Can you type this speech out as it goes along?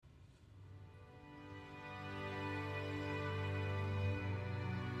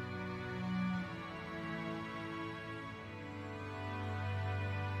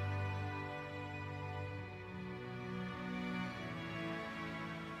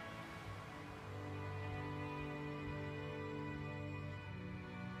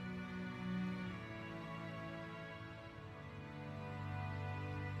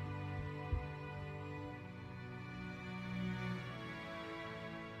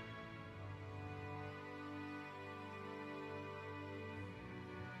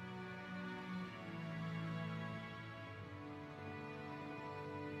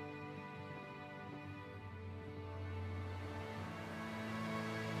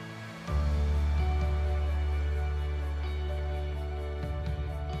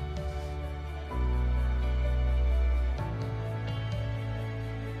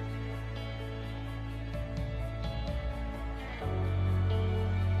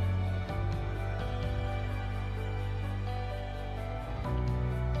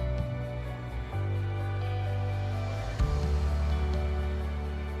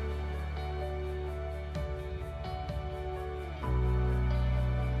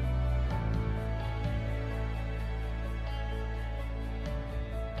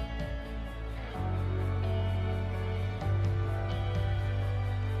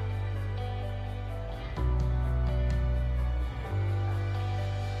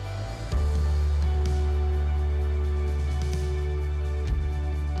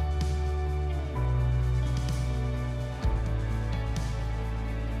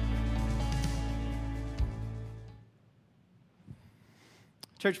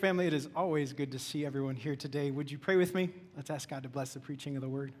Church family, it is always good to see everyone here today. Would you pray with me? Let's ask God to bless the preaching of the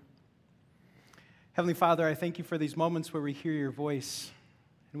word. Heavenly Father, I thank you for these moments where we hear your voice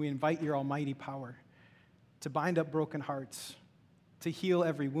and we invite your almighty power to bind up broken hearts, to heal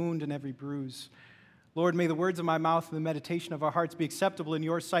every wound and every bruise. Lord, may the words of my mouth and the meditation of our hearts be acceptable in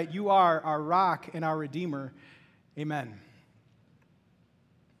your sight. You are our rock and our Redeemer. Amen.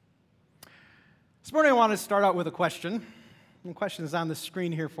 This morning I want to start out with a question. The question is on the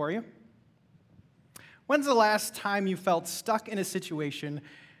screen here for you. When's the last time you felt stuck in a situation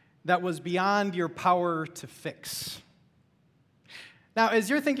that was beyond your power to fix? Now, as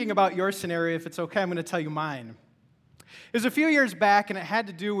you're thinking about your scenario, if it's okay, I'm going to tell you mine. It was a few years back, and it had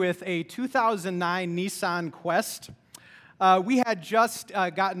to do with a 2009 Nissan Quest. We had just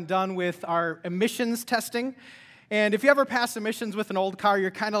gotten done with our emissions testing, and if you ever pass emissions with an old car, you're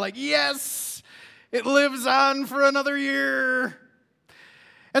kind of like, yes! It lives on for another year.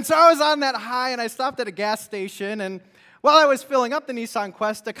 And so I was on that high, and I stopped at a gas station, and while I was filling up the Nissan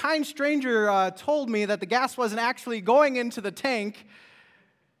Quest, a kind stranger told me that the gas wasn't actually going into the tank.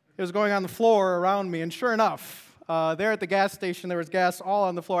 It was going on the floor around me, and sure enough, there at the gas station, there was gas all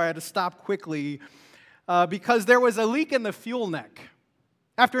on the floor. I had to stop quickly because there was a leak in the fuel neck.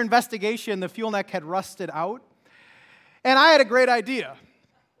 After investigation, the fuel neck had rusted out, and I had a great idea.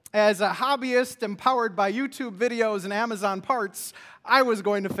 As a hobbyist empowered by YouTube videos and Amazon parts, I was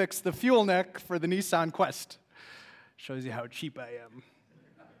going to fix the fuel neck for the Nissan Quest. Shows you how cheap I am.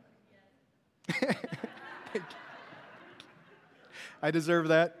 I deserve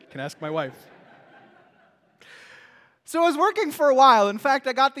that. You can ask my wife. So I was working for a while. In fact,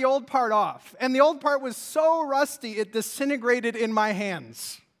 I got the old part off. And the old part was so rusty, it disintegrated in my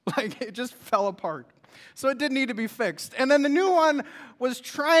hands. Like, it just fell apart. So it did need to be fixed. And then the new one was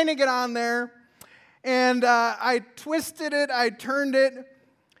trying to get on there, and I twisted it, I turned it,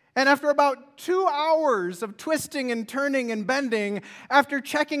 and after about 2 hours of twisting and turning and bending, after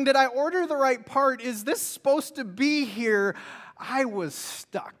checking, did I order the right part? Is this supposed to be here? I was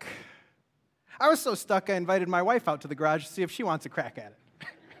stuck. I was so stuck, I invited my wife out to the garage to see if she wants a crack at it.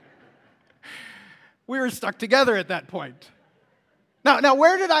 We were stuck together at that point. Now,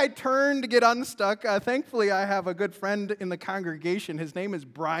 where did I turn to get unstuck? Thankfully, I have a good friend in the congregation. His name is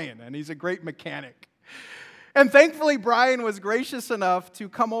Brian, and he's a great mechanic. And thankfully, Brian was gracious enough to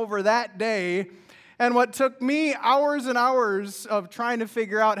come over that day, and what took me hours and hours of trying to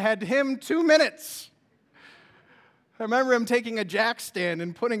figure out had him 2 minutes. I remember him taking a jack stand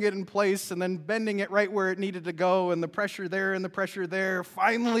and putting it in place and then bending it right where it needed to go, and the pressure there and the pressure there.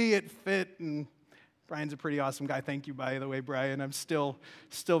 Finally, it fit, and Brian's a pretty awesome guy. Thank you, by the way, Brian. I'm still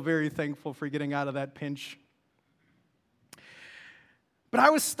very thankful for getting out of that pinch. But I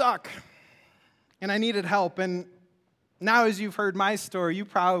was stuck, and I needed help. And now, as you've heard my story, you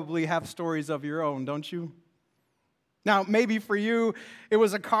probably have stories of your own, don't you? Now, maybe for you, it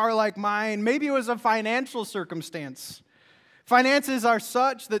was a car like mine. Maybe it was a financial circumstance. Finances are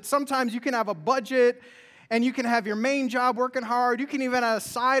such that sometimes you can have a budget, and you can have your main job working hard. You can even have a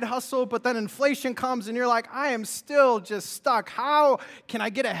side hustle, but then inflation comes and you're like, I am still just stuck. How can I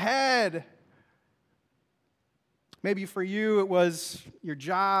get ahead? Maybe for you it was your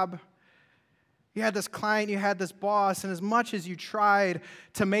job. You had this client, you had this boss, and as much as you tried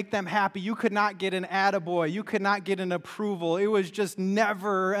to make them happy, you could not get an attaboy. You could not get an approval. It was just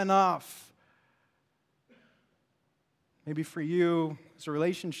never enough. Maybe for you it's a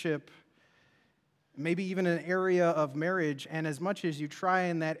relationship. Maybe even an area of marriage, and as much as you try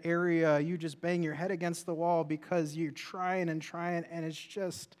in that area, you just bang your head against the wall because you're trying, and it's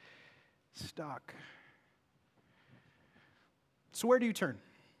just stuck. So where do you turn?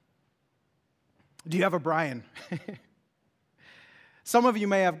 Do you have a Brian? Some of you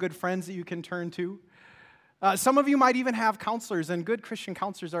may have good friends that you can turn to. Some of you might even have counselors, and good Christian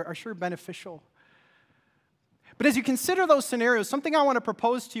counselors are sure beneficial. But as you consider those scenarios, something I want to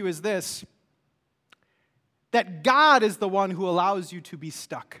propose to you is this: that God is the one who allows you to be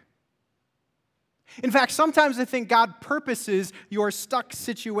stuck. In fact, sometimes I think God purposes your stuck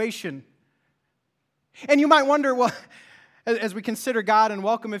situation. And you might wonder, well, as we consider God, and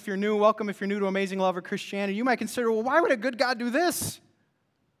welcome if you're new to Amazing Love of Christianity, you might consider, well, why would a good God do this?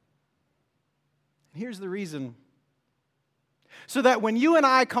 And here's the reason. So that when you and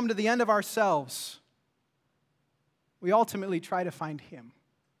I come to the end of ourselves, we ultimately try to find Him.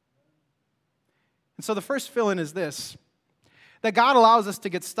 And so the first fill-in is this: that God allows us to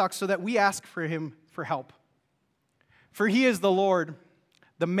get stuck so that we ask for Him for help. For He is the Lord,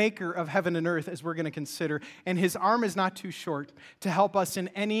 the maker of heaven and earth, as we're going to consider. And his arm is not too short to help us in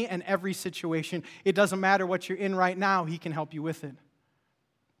any and every situation. It doesn't matter what you're in right now, he can help you with it.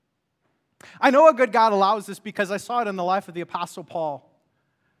 I know a good God allows this because I saw it in the life of the Apostle Paul.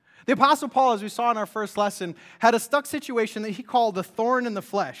 The Apostle Paul, as we saw in our first lesson, had a stuck situation that he called the thorn in the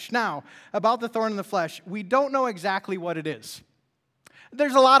flesh. Now, about the thorn in the flesh, we don't know exactly what it is.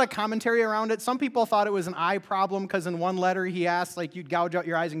 There's a lot of commentary around it. Some people thought it was an eye problem because in one letter he asked, like, you'd gouge out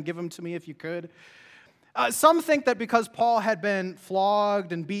your eyes and give them to me if you could. Some think that because Paul had been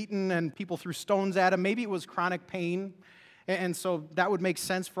flogged and beaten and people threw stones at him, maybe it was chronic pain. And so that would make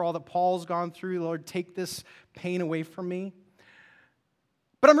sense for all that Paul's gone through. Lord, take this pain away from me.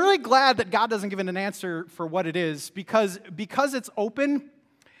 But I'm really glad that God doesn't give it an answer for what it is because it's open.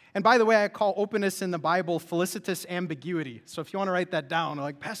 And by the way, I call openness in the Bible felicitous ambiguity. So if you want to write that down,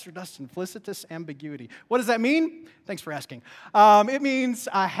 like, Pastor Dustin, felicitous ambiguity. What does that mean? Thanks for asking. It means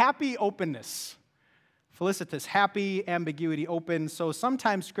a happy openness. Felicitous, happy, ambiguity, open. So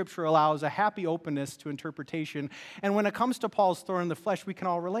sometimes Scripture allows a happy openness to interpretation. And when it comes to Paul's thorn in the flesh, we can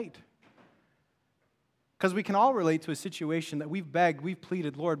all relate. Because we can all relate to a situation that we've begged, we've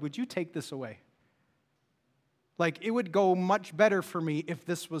pleaded, Lord, would you take this away? Like, it would go much better for me if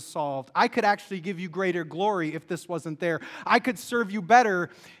this was solved. I could actually give you greater glory if this wasn't there. I could serve you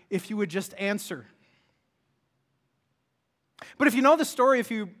better if you would just answer. But if you know the story, if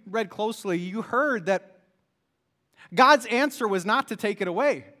you read closely, you heard that God's answer was not to take it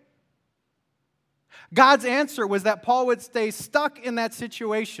away. God's answer was that Paul would stay stuck in that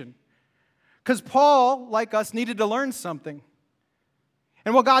situation. Because Paul, like us, needed to learn something.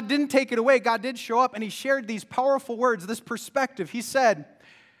 And while God didn't take it away, God did show up and he shared these powerful words, this perspective. He said,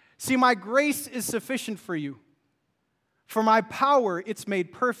 see, my grace is sufficient for you. For my power, it's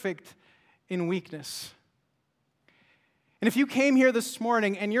made perfect in weakness. And if you came here this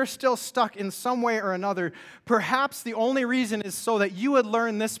morning and you're still stuck in some way or another, perhaps the only reason is so that you would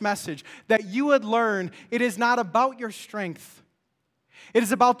learn this message, that you would learn it is not about your strength. It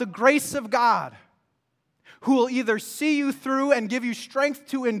is about the grace of God, who will either see you through and give you strength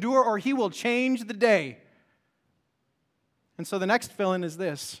to endure, or he will change the day. And so the next fill-in is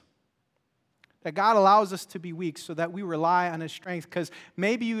this, that God allows us to be weak so that we rely on his strength, because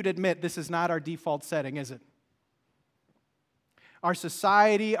maybe you'd admit this is not our default setting, is it? Our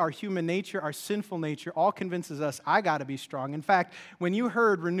society, our human nature, our sinful nature all convinces us, I got to be strong. In fact, when you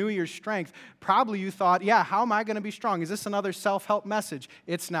heard renew your strength, probably you thought, yeah, how am I going to be strong? Is this another self-help message?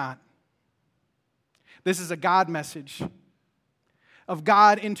 It's not. This is a God message of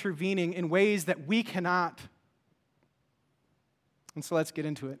God intervening in ways that we cannot. And so let's get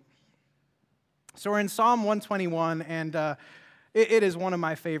into it. So we're in Psalm 121, and it is one of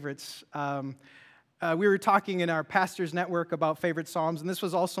my favorites. We were talking in our Pastors Network about favorite Psalms, and this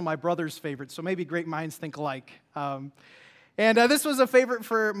was also my brother's favorite, so maybe great minds think alike. This was a favorite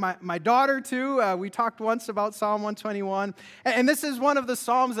for my daughter, too. We talked once about Psalm 121, and this is one of the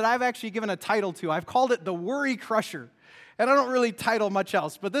Psalms that I've actually given a title to. I've called it the Worry Crusher, and I don't really title much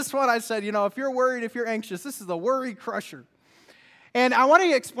else, but this one I said, if you're worried, if you're anxious, this is the Worry Crusher. And I want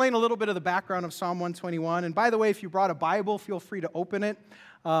to explain a little bit of the background of Psalm 121, and by the way, if you brought a Bible, feel free to open it.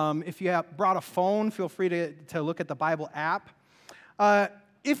 If you have brought a phone, feel free to look at the Bible app.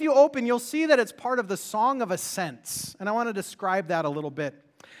 If you open, you'll see that it's part of the Song of Ascents, and I want to describe that a little bit.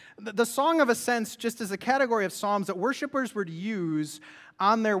 The Song of Ascents just is a category of psalms that worshipers would use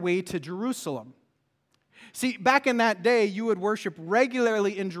on their way to Jerusalem. See, back in that day, you would worship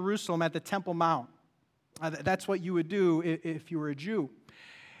regularly in Jerusalem at the Temple Mount. That's what you would do if you were a Jew.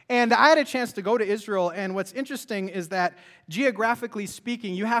 And I had a chance to go to Israel, and what's interesting is that geographically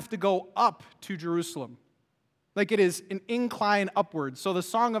speaking, you have to go up to Jerusalem. Like it is an incline upwards. So the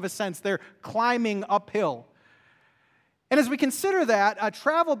Song of Ascents, they're climbing uphill. And as we consider that,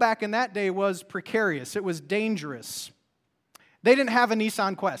 travel back in that day was precarious. It was dangerous. They didn't have a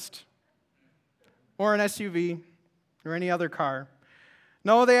Nissan Quest or an SUV or any other car.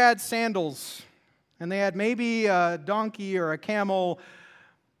 No, they had sandals, and they had maybe a donkey or a camel.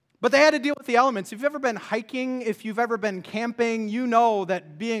 But they had to deal with the elements. If you've ever been hiking, if you've ever been camping, you know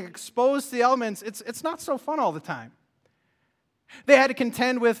that being exposed to the elements, it's not so fun all the time. They had to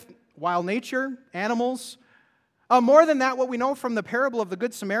contend with wild nature, animals. More than that, what we know from the parable of the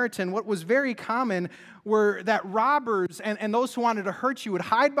Good Samaritan, what was very common were that robbers and those who wanted to hurt you would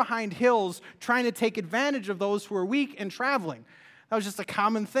hide behind hills trying to take advantage of those who were weak and traveling. That was just a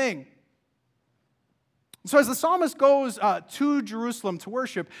common thing. So as the psalmist goes to Jerusalem to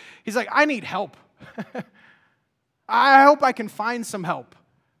worship, he's like, I need help. I hope I can find some help.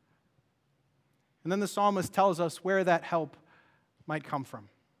 And then the psalmist tells us where that help might come from.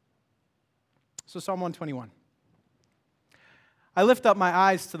 So Psalm 121. I lift up my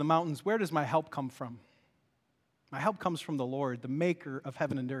eyes to the mountains. Where does my help come from? My help comes from the Lord, the maker of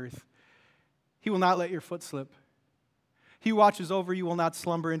heaven and earth. He will not let your foot slip. He who watches over you will not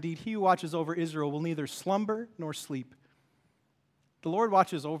slumber. Indeed, he who watches over Israel will neither slumber nor sleep. The Lord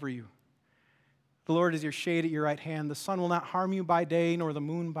watches over you. The Lord is your shade at your right hand. The sun will not harm you by day, nor the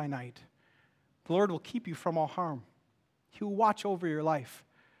moon by night. The Lord will keep you from all harm. He will watch over your life.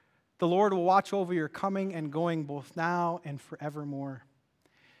 The Lord will watch over your coming and going both now and forevermore.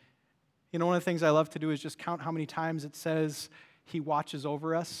 You know, one of the things I love to do is just count how many times it says He watches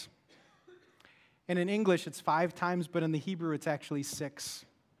over us. And in English, it's 5 times, but in the Hebrew, it's actually 6,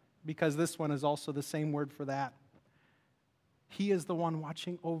 because this one is also the same word for that. He is the one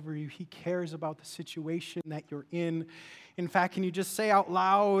watching over you. He cares about the situation that you're in. In fact, can you just say out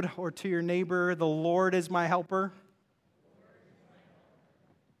loud or to your neighbor, "The Lord is my helper"?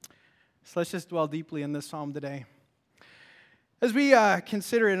 So let's just dwell deeply in this psalm today. As we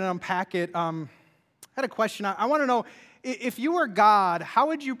consider it and unpack it, I had a question. I want to know, if you were God, how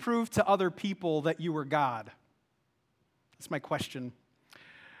would you prove to other people that you were God? That's my question.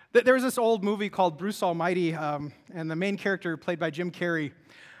 There was this old movie called Bruce Almighty, and the main character, played by Jim Carrey,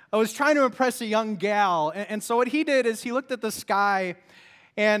 was trying to impress a young gal. And so what he did is he looked at the sky,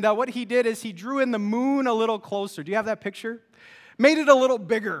 and what he did is he drew in the moon a little closer. Do you have that picture? Made it a little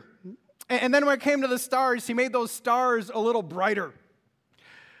bigger. And then when it came to the stars, he made those stars a little brighter.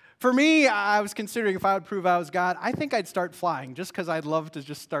 For me, I was considering if I would prove I was God, I think I'd start flying, just because I'd love to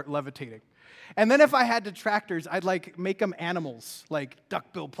just start levitating. And then if I had detractors, I'd make them animals, like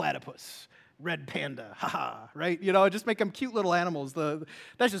duck-billed platypus, red panda, haha, right? You know, just make them cute little animals.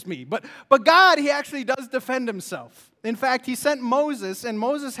 That's just me. But God, He actually does defend Himself. In fact, He sent Moses, and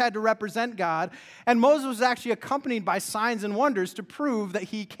Moses had to represent God, and Moses was actually accompanied by signs and wonders to prove that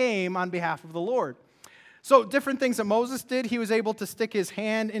he came on behalf of the Lord. So different things that Moses did, he was able to stick his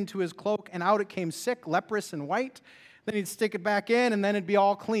hand into his cloak, and out it came sick, leprous, and white. Then he'd stick it back in, and then it'd be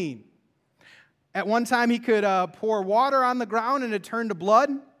all clean. At one time, he could pour water on the ground, and it turned to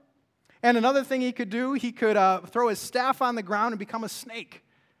blood. And another thing he could do, he could throw his staff on the ground and become a snake.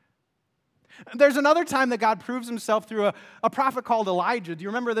 There's another time that God proves Himself through a prophet called Elijah. Do you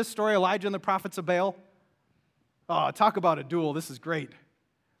remember this story, Elijah and the prophets of Baal? Oh, talk about a duel. This is great.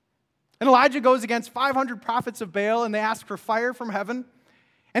 And Elijah goes against 500 prophets of Baal, and they ask for fire from heaven.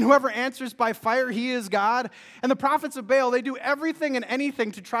 And whoever answers by fire, he is God. And the prophets of Baal, they do everything and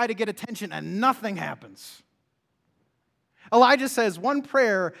anything to try to get attention, and nothing happens. Elijah says one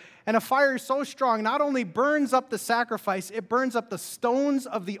prayer, and a fire so strong not only burns up the sacrifice, it burns up the stones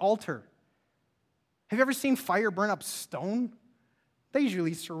of the altar. Have you ever seen fire burn up stone? They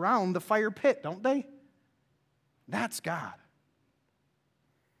usually surround the fire pit, don't they? That's God.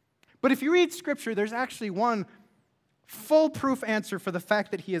 But if you read Scripture, there's actually one foolproof answer for the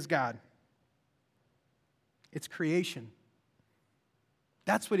fact that He is God. It's creation.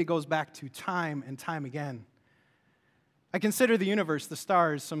 That's what He goes back to time and time again. I consider the universe, the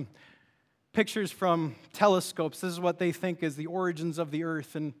stars, some pictures from telescopes. This is what they think is the origins of the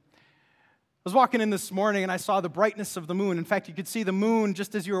earth. And I was walking in this morning and I saw the brightness of the moon. In fact, you could see the moon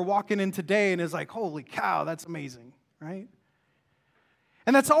just as you were walking in today, and it's like, holy cow, that's amazing, right?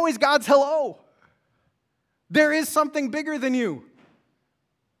 And that's always God's hello. There is something bigger than you.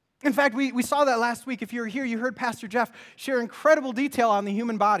 In fact, we saw that last week. If you were here, you heard Pastor Jeff share incredible detail on the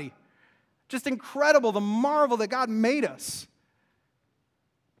human body. Just incredible, the marvel that God made us.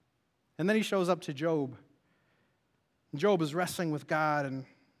 And then he shows up to Job. Job is wrestling with God, and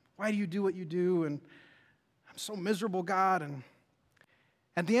why do you do what you do? And I'm so miserable, God. And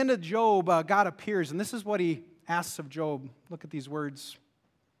at the end of Job, God appears, and this is what He asks of Job. Look at these words.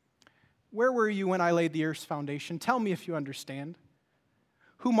 Where were you when I laid the earth's foundation? Tell me if you understand.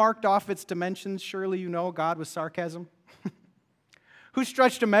 Who marked off its dimensions? Surely you know. God with sarcasm. Who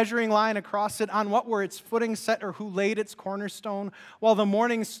stretched a measuring line across it? On what were its footings set, or who laid its cornerstone? While the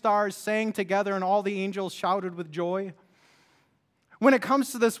morning stars sang together and all the angels shouted with joy. When it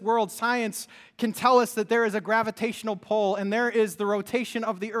comes to this world, science can tell us that there is a gravitational pull, and there is the rotation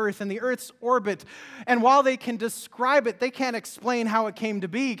of the earth and the earth's orbit. And while they can describe it, they can't explain how it came to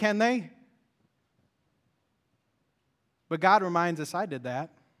be, can they? But God reminds us, I did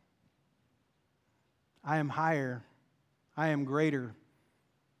that. I am higher. I am greater.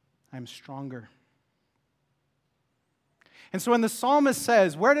 I am stronger. And so when the psalmist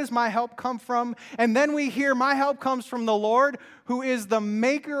says, where does my help come from? And then we hear, my help comes from the Lord, who is the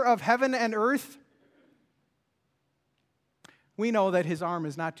maker of heaven and earth. We know that His arm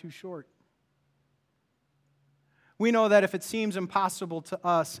is not too short. We know that if it seems impossible to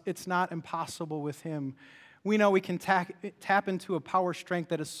us, it's not impossible with Him. We know we can tap into a power strength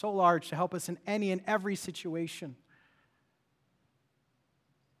that is so large to help us in any and every situation.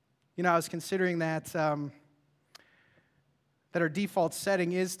 I was considering that our default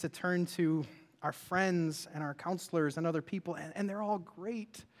setting is to turn to our friends and our counselors and other people, and they're all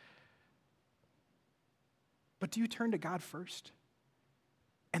great. But do you turn to God first?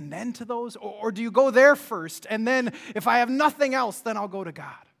 And then to those? Or do you go there first, and then if I have nothing else, then I'll go to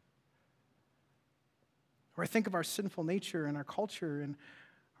God? Or I think of our sinful nature and our culture, and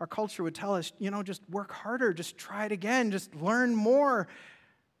our culture would tell us, just work harder, just try it again, just learn more.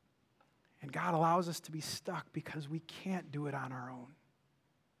 And God allows us to be stuck because we can't do it on our own.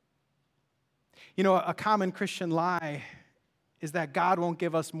 A common Christian lie is that God won't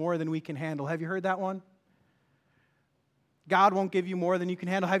give us more than we can handle. Have you heard that one? God won't give you more than you can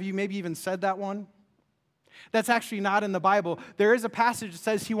handle. Have you maybe even said that one? That's actually not in the Bible. There is a passage that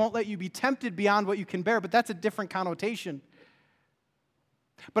says He won't let you be tempted beyond what you can bear, but that's a different connotation.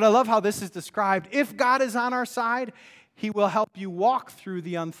 But I love how this is described. If God is on our side, He will help you walk through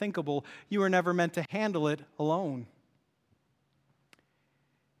the unthinkable. You are never meant to handle it alone.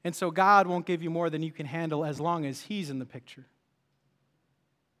 And so God won't give you more than you can handle as long as He's in the picture.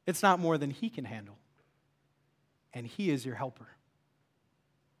 It's not more than He can handle. And He is your helper.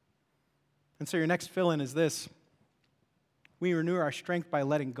 And so your next fill-in is this. We renew our strength by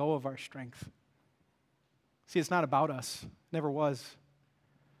letting go of our strength. See, it's not about us. Never was.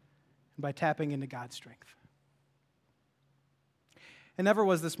 And by tapping into God's strength. And never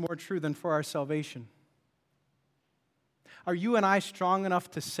was this more true than for our salvation. Are you and I strong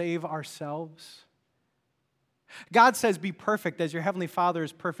enough to save ourselves? God says, be perfect as your heavenly Father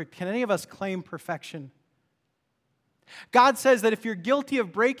is perfect. Can any of us claim perfection? God says that if you're guilty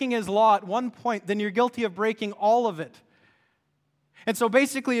of breaking His law at one point, then you're guilty of breaking all of it. And so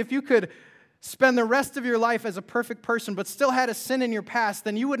basically, if you could spend the rest of your life as a perfect person but still had a sin in your past,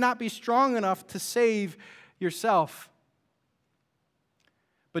 then you would not be strong enough to save yourself.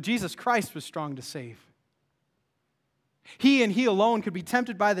 But Jesus Christ was strong to save. He and He alone could be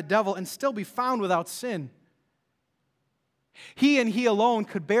tempted by the devil and still be found without sin. He and He alone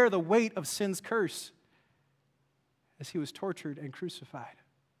could bear the weight of sin's curse as He was tortured and crucified.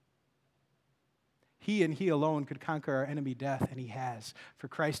 He and He alone could conquer our enemy death, and He has. For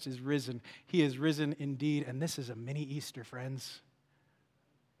Christ is risen. He is risen indeed, and this is a mini Easter, friends.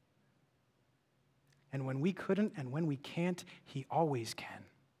 And when we couldn't and when we can't, He always can.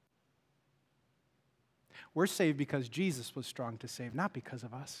 We're saved because Jesus was strong to save, not because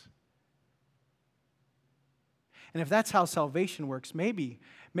of us. And if that's how salvation works, maybe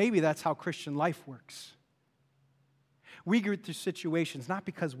that's how Christian life works. We grew through situations not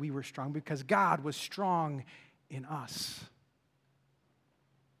because we were strong, because God was strong in us.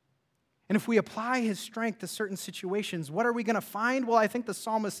 And if we apply His strength to certain situations, what are we going to find? Well, I think the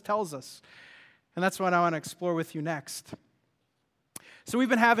psalmist tells us. And that's what I want to explore with you next. So we've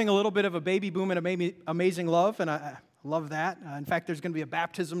been having a little bit of a baby boom and amazing love, and I love that. In fact, there's going to be a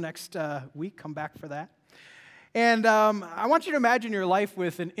baptism next week. Come back for that. And I want you to imagine your life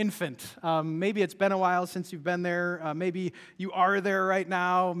with an infant. Maybe it's been a while since you've been there. Maybe you are there right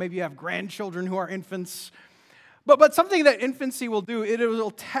now. Maybe you have grandchildren who are infants. But something that infancy will do, it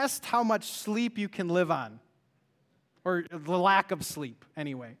will test how much sleep you can live on. Or the lack of sleep,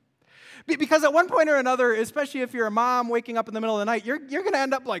 anyway. Because at one point or another, especially if you're a mom waking up in the middle of the night, you're going to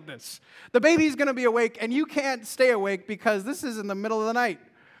end up like this. The baby's going to be awake, and you can't stay awake because this is in the middle of the night.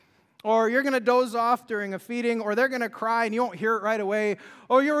 Or you're going to doze off during a feeding, or they're going to cry and you won't hear it right away.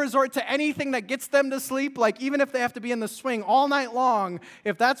 Or you'll resort to anything that gets them to sleep, like even if they have to be in the swing all night long,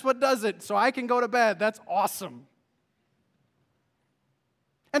 if that's what does it, so I can go to bed, that's awesome.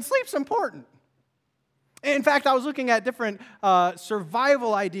 And sleep's important. In fact, I was looking at different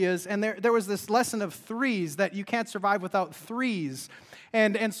survival ideas, and there was this lesson of threes, that you can't survive without threes.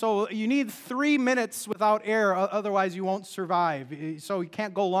 And so you need 3 minutes without air, otherwise you won't survive. So you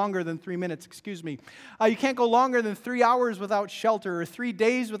can't go longer than 3 minutes, You can't go longer than 3 hours without shelter, or 3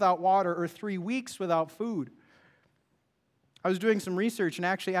 days without water, or 3 weeks without food. I was doing some research, and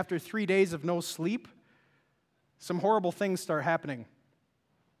actually after 3 days of no sleep, some horrible things start happening.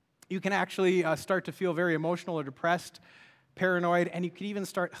 You can actually start to feel very emotional or depressed, paranoid, and you can even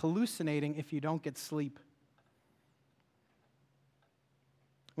start hallucinating if you don't get sleep.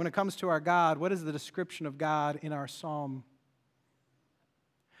 When it comes to our God, what is the description of God in our psalm?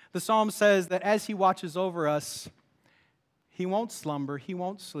 The psalm says that as He watches over us, He won't slumber, He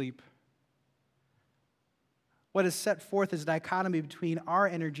won't sleep. What is set forth is a dichotomy between our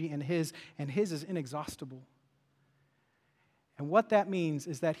energy and His is inexhaustible. And what that means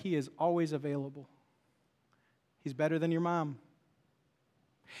is that He is always available. He's better than your mom.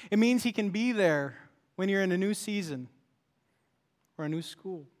 It means He can be there when you're in a new season or a new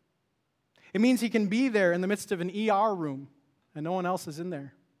school. It means he can be there in the midst of an ER room and no one else is in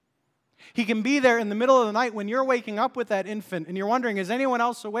there. He can be there in the middle of the night when you're waking up with that infant and you're wondering, is anyone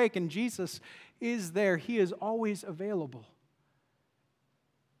else awake? And Jesus is there. He is always available.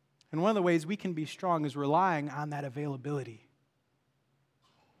 And one of the ways we can be strong is relying on that availability.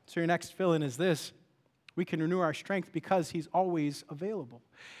 So your next fill-in is this. We can renew our strength because he's always available.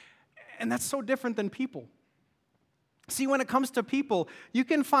 And that's so different than people. See, when it comes to people, you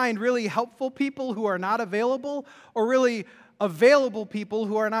can find really helpful people who are not available, or really available people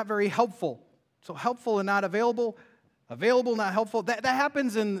who are not very helpful. So helpful and not available, available, not helpful. That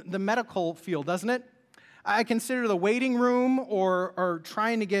happens in the medical field, doesn't it? I consider the waiting room or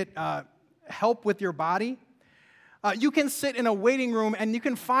trying to get help with your body. You can sit in a waiting room and you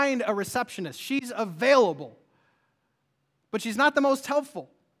can find a receptionist. She's available, but she's not the most helpful,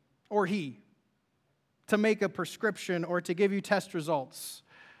 or he, to make a prescription or to give you test results.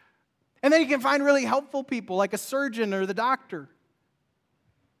 And then you can find really helpful people like a surgeon or the doctor,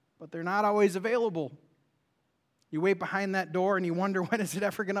 but they're not always available. You wait behind that door and you wonder, when is it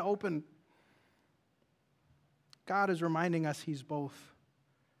ever going to open? God is reminding us he's both.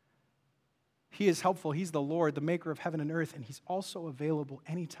 He is helpful. He's the Lord, the maker of heaven and earth, and he's also available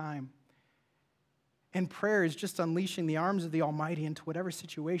anytime. And prayer is just unleashing the arms of the Almighty into whatever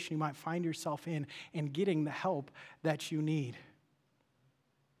situation you might find yourself in and getting the help that you need.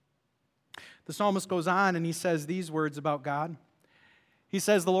 The psalmist goes on and he says these words about God. He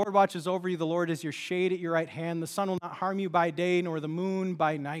says, the Lord watches over you. The Lord is your shade at your right hand. The sun will not harm you by day, nor the moon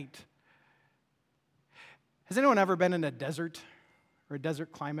by night. Has anyone ever been in a desert or a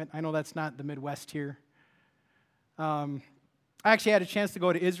desert climate? I know that's not the Midwest here. I actually had a chance to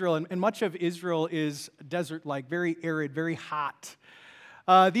go to Israel, and much of Israel is desert-like, very arid, very hot.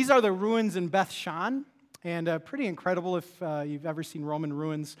 These are the ruins in Beth Shan, and pretty incredible if you've ever seen Roman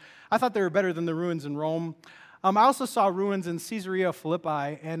ruins. I thought they were better than the ruins in Rome. I also saw ruins in Caesarea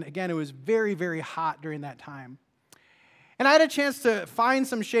Philippi, and again, it was very, very hot during that time. And I had a chance to find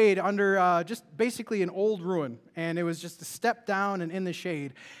some shade under just basically an old ruin, and it was just a step down and in the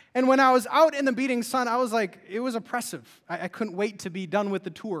shade. And when I was out in the beating sun, I was like, it was oppressive. I couldn't wait to be done with the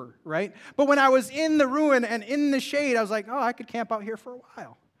tour, right? But when I was in the ruin and in the shade, I was like, oh, I could camp out here for a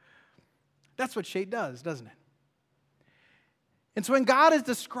while. That's what shade does, doesn't it? And so when God is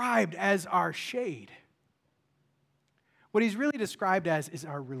described as our shade, what he's really described as is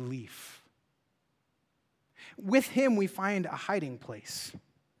our relief. With him, we find a hiding place.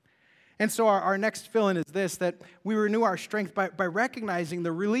 And so our next fill-in is this, that we renew our strength by recognizing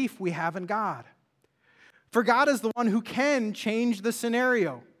the relief we have in God. For God is the one who can change the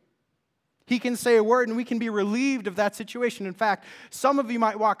scenario. He can say a word and we can be relieved of that situation. In fact, some of you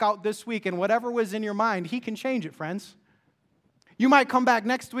might walk out this week and whatever was in your mind, he can change it, friends. You might come back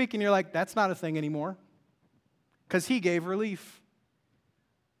next week and you're like, that's not a thing anymore, because he gave relief.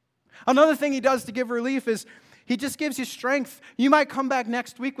 Another thing he does to give relief is he just gives you strength. You might come back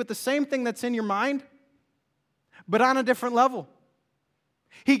next week with the same thing that's in your mind, but on a different level.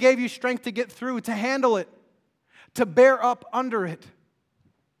 He gave you strength to get through, to handle it, to bear up under it.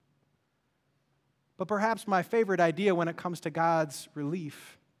 But perhaps my favorite idea when it comes to God's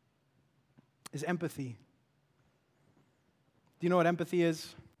relief is empathy. Do you know what empathy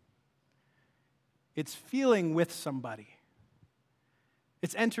is? It's feeling with somebody.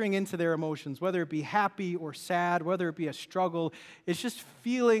 It's entering into their emotions, whether it be happy or sad, whether it be a struggle. It's just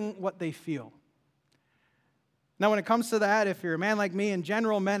feeling what they feel. Now, when it comes to that, if you're a man like me, in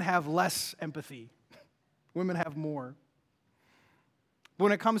general, men have less empathy. Women have more. But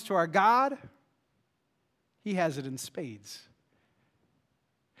when it comes to our God, he has it in spades.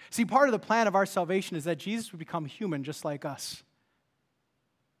 See, part of the plan of our salvation is that Jesus would become human just like us.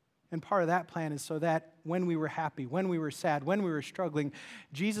 And part of that plan is so that when we were happy, when we were sad, when we were struggling,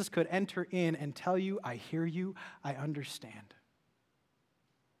 Jesus could enter in and tell you, I hear you, I understand.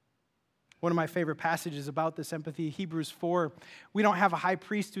 One of my favorite passages about this empathy, Hebrews 4, we don't have a high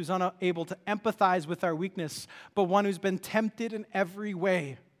priest who's unable to empathize with our weakness, but one who's been tempted in every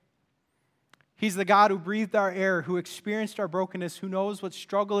way. He's the God who breathed our air, who experienced our brokenness, who knows what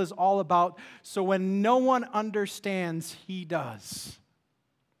struggle is all about. So when no one understands, he does.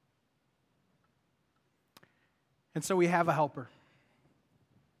 And so we have a helper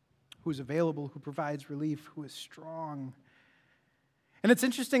who's available, who provides relief, who is strong. And it's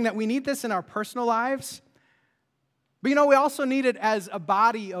interesting that we need this in our personal lives, but we also need it as a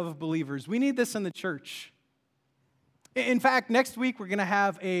body of believers. We need this in the church. In fact, next week we're going to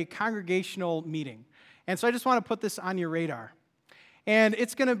have a congregational meeting. And so I just want to put this on your radar. And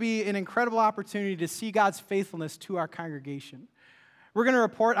it's going to be an incredible opportunity to see God's faithfulness to our congregation. We're going to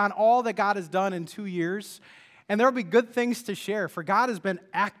report on all that God has done in 2 years, and there will be good things to share, for God has been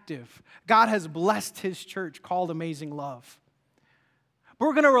active. God has blessed His church called Amazing Love. But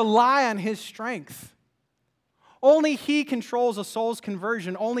we're going to rely on His strength. Only He controls a soul's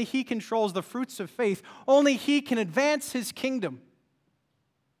conversion. Only He controls the fruits of faith. Only He can advance His kingdom.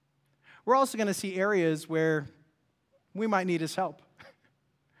 We're also going to see areas where we might need His help.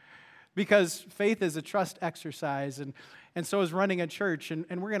 Because faith is a trust exercise, and so is running a church, and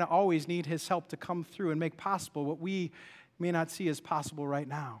we're going to always need His help to come through and make possible what we may not see as possible right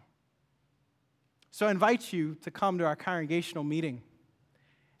now. So I invite you to come to our congregational meeting.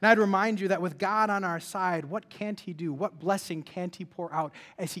 And I'd remind you that with God on our side, what can't He do? What blessing can't He pour out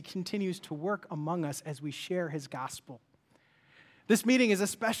as He continues to work among us as we share His gospel? This meeting is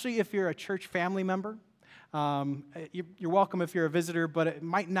especially if you're a church family member. You're welcome if you're a visitor, but it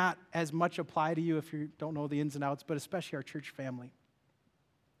might not as much apply to you if you don't know the ins and outs, but especially our church family.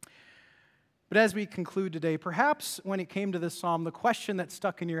 But as we conclude today, perhaps when it came to this psalm, the question that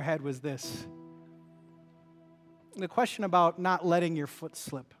stuck in your head was this. The question about not letting your foot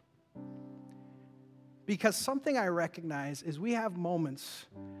slip. Because something I recognize is we have moments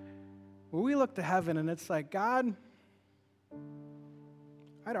where we look to heaven and it's like, God,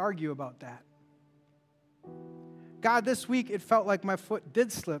 I'd argue about that. God, this week it felt like my foot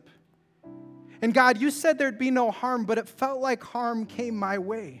did slip. And God, you said there'd be no harm, but it felt like harm came my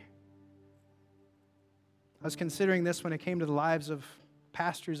way. I was considering this when it came to the lives of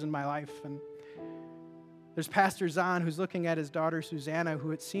pastors in my life. And there's Pastor Zahn who's looking at his daughter Susanna,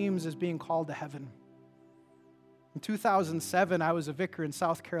 who it seems is being called to heaven. In 2007, I was a vicar in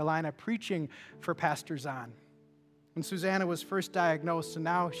South Carolina preaching for Pastor Zahn when Susanna was first diagnosed, and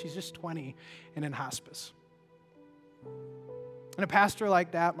now she's just 20 and in hospice. And a pastor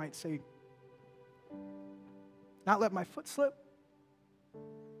like that might say, not let my foot slip?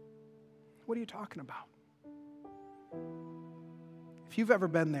 What are you talking about? If you've ever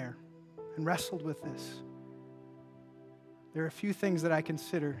been there and wrestled with this, there are a few things that I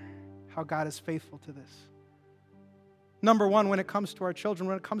consider how God is faithful to this. Number one, when it comes to our children,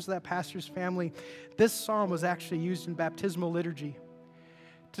 when it comes to that pastor's family, this psalm was actually used in baptismal liturgy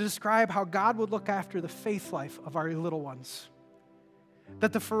to describe how God would look after the faith life of our little ones.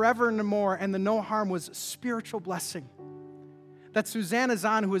 That the forever and more and the no harm was spiritual blessing. That Susanna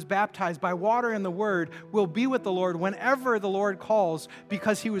Zahn, who was baptized by water and the word, will be with the Lord whenever the Lord calls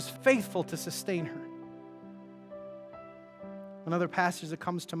because He was faithful to sustain her. Another passage that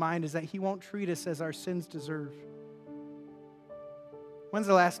comes to mind is that He won't treat us as our sins deserve. When's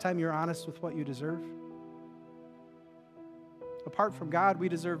the last time you were honest with what you deserve? Apart from God, we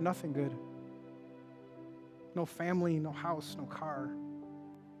deserve nothing good. No family, no house, no car.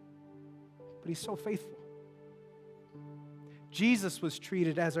 But He's so faithful. Jesus was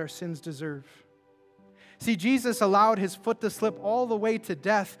treated as our sins deserve. See, Jesus allowed His foot to slip all the way to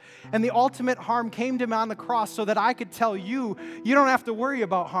death, and the ultimate harm came to Him on the cross so that I could tell you, you don't have to worry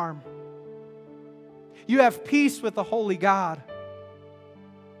about harm. You have peace with the holy God.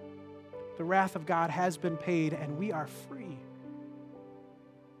 The wrath of God has been paid, and we are free.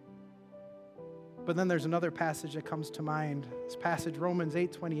 But then there's another passage that comes to mind. This passage, Romans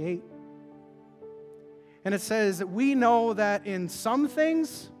 8:28. And it says that we know that in some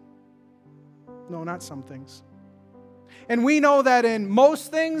things, no, not some things. And we know that in most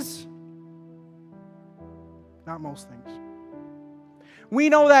things, not most things. We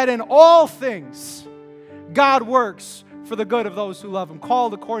know that in all things, God works for the good of those who love Him,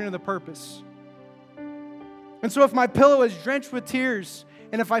 called according to the purpose. And so if my pillow is drenched with tears,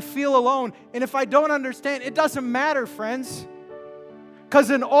 and if I feel alone, and if I don't understand, it doesn't matter, friends. Because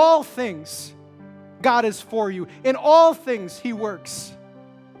in all things, God is for you. In all things, He works.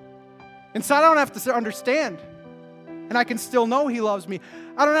 And so I don't have to understand. And I can still know He loves me.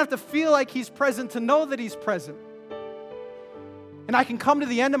 I don't have to feel like He's present to know that He's present. And I can come to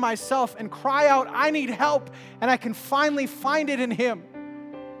the end of myself and cry out, I need help. And I can finally find it in Him.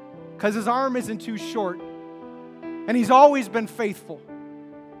 Because His arm isn't too short. And He's always been faithful.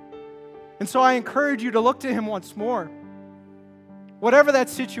 And so I encourage you to look to Him once more. Whatever that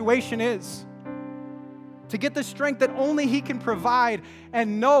situation is, to get the strength that only He can provide,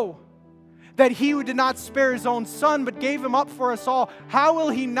 and know that He who did not spare His own Son but gave Him up for us all, how will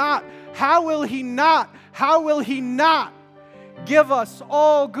He not give us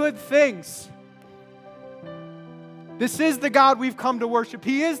all good things? This is the God we've come to worship.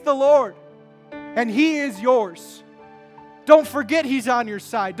 He is the Lord, and He is yours. Don't forget He's on your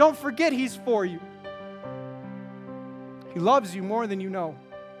side. Don't forget He's for you. He loves you more than you know.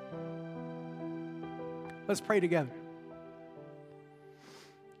 Let's pray together.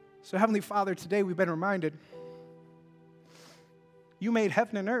 So, Heavenly Father, today we've been reminded you made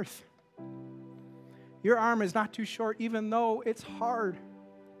heaven and earth. Your arm is not too short, even though it's hard.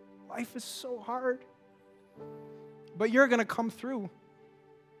 Life is so hard. But you're going to come through.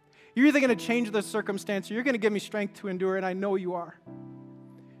 You're either going to change the circumstance or you're going to give me strength to endure, and I know you are.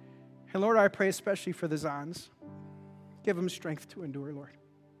 And Lord, I pray especially for the Zons. Give them strength to endure, Lord.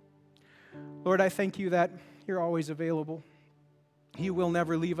 Lord, I thank you that you're always available. You will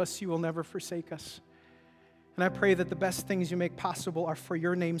never leave us. You will never forsake us. And I pray that the best things you make possible are for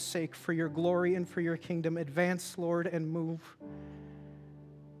your name's sake, for your glory and for your kingdom. Advance, Lord, and move.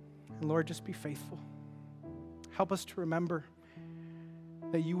 And Lord, just be faithful. Help us to remember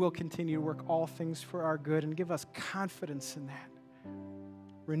that you will continue to work all things for our good, and give us confidence in that.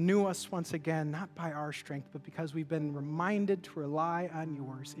 Renew us once again, not by our strength, but because we've been reminded to rely on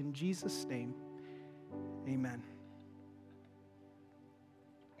yours. In Jesus' name, amen.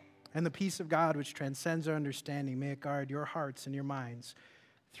 And the peace of God, which transcends our understanding, may it guard your hearts and your minds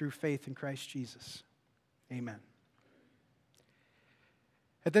through faith in Christ Jesus. Amen.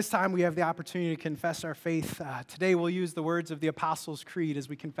 At this time, we have the opportunity to confess our faith. Today, we'll use the words of the Apostles' Creed as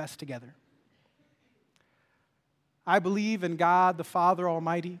we confess together. I believe in God, the Father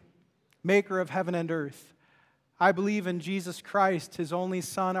Almighty, maker of heaven and earth. I believe in Jesus Christ, his only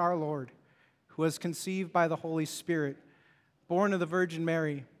Son, our Lord, who was conceived by the Holy Spirit, born of the Virgin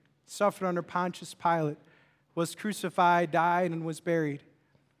Mary, suffered under Pontius Pilate, was crucified, died, and was buried.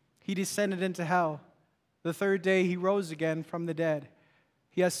 He descended into hell. The third day he rose again from the dead.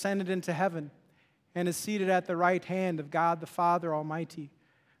 He ascended into heaven and is seated at the right hand of God the Father Almighty.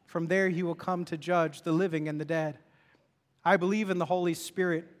 From there he will come to judge the living and the dead. I believe in the Holy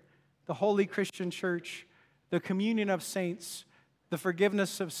Spirit, the holy Christian church, the communion of saints, the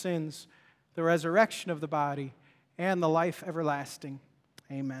forgiveness of sins, the resurrection of the body, and the life everlasting.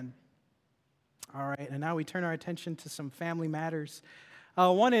 Amen. All right, and now we turn our attention to some family matters.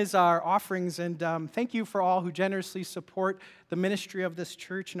 One is our offerings, and thank you for all who generously support the ministry of this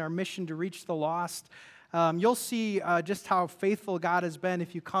church and our mission to reach the lost. You'll see just how faithful God has been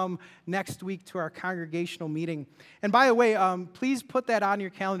if you come next week to our congregational meeting. And by the way, please put that on your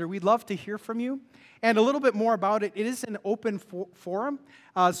calendar. We'd love to hear from you. And a little bit more about it, it is an open forum,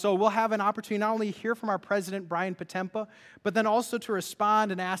 so we'll have an opportunity not only to hear from our president, Brian Potempa, but then also to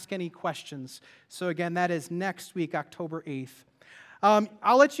respond and ask any questions. So again, that is next week, October 8th.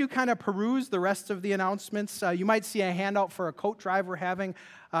 I'll let you kind of peruse the rest of the announcements. You might see a handout for a coat drive we're having.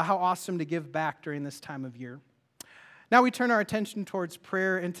 How awesome to give back during this time of year. Now we turn our attention towards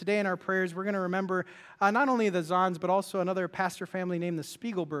prayer, and today in our prayers we're going to remember not only the Zons, but also another pastor family named the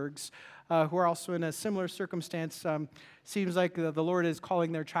Spiegelbergs, who are also in a similar circumstance. Seems like the Lord is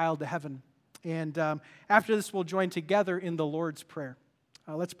calling their child to heaven. And after this, we'll join together in the Lord's Prayer.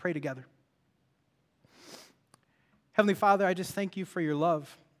 Let's pray together. Heavenly Father, I just thank you for your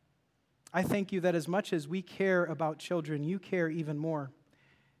love. I thank you that as much as we care about children, you care even more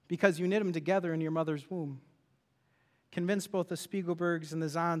because you knit them together in your mother's womb. Convince both the Spiegelbergs and the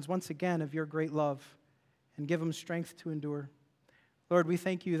Zons once again of your great love and give them strength to endure. Lord, we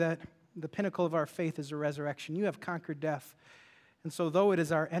thank you that the pinnacle of our faith is a resurrection. You have conquered death. And so though it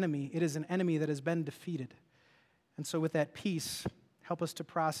is our enemy, it is an enemy that has been defeated. And so with that peace, help us to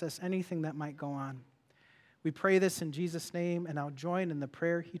process anything that might go on. We pray this in Jesus' name, and I'll join in the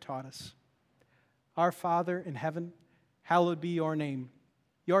prayer he taught us. Our Father in heaven, hallowed be your name.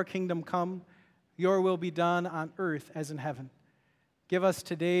 Your kingdom come, your will be done on earth as in heaven. Give us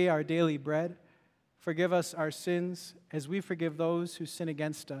today our daily bread. Forgive us our sins as we forgive those who sin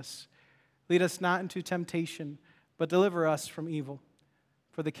against us. Lead us not into temptation, but deliver us from evil.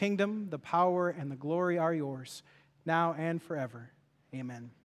 For the kingdom, the power, and the glory are yours, now and forever. Amen.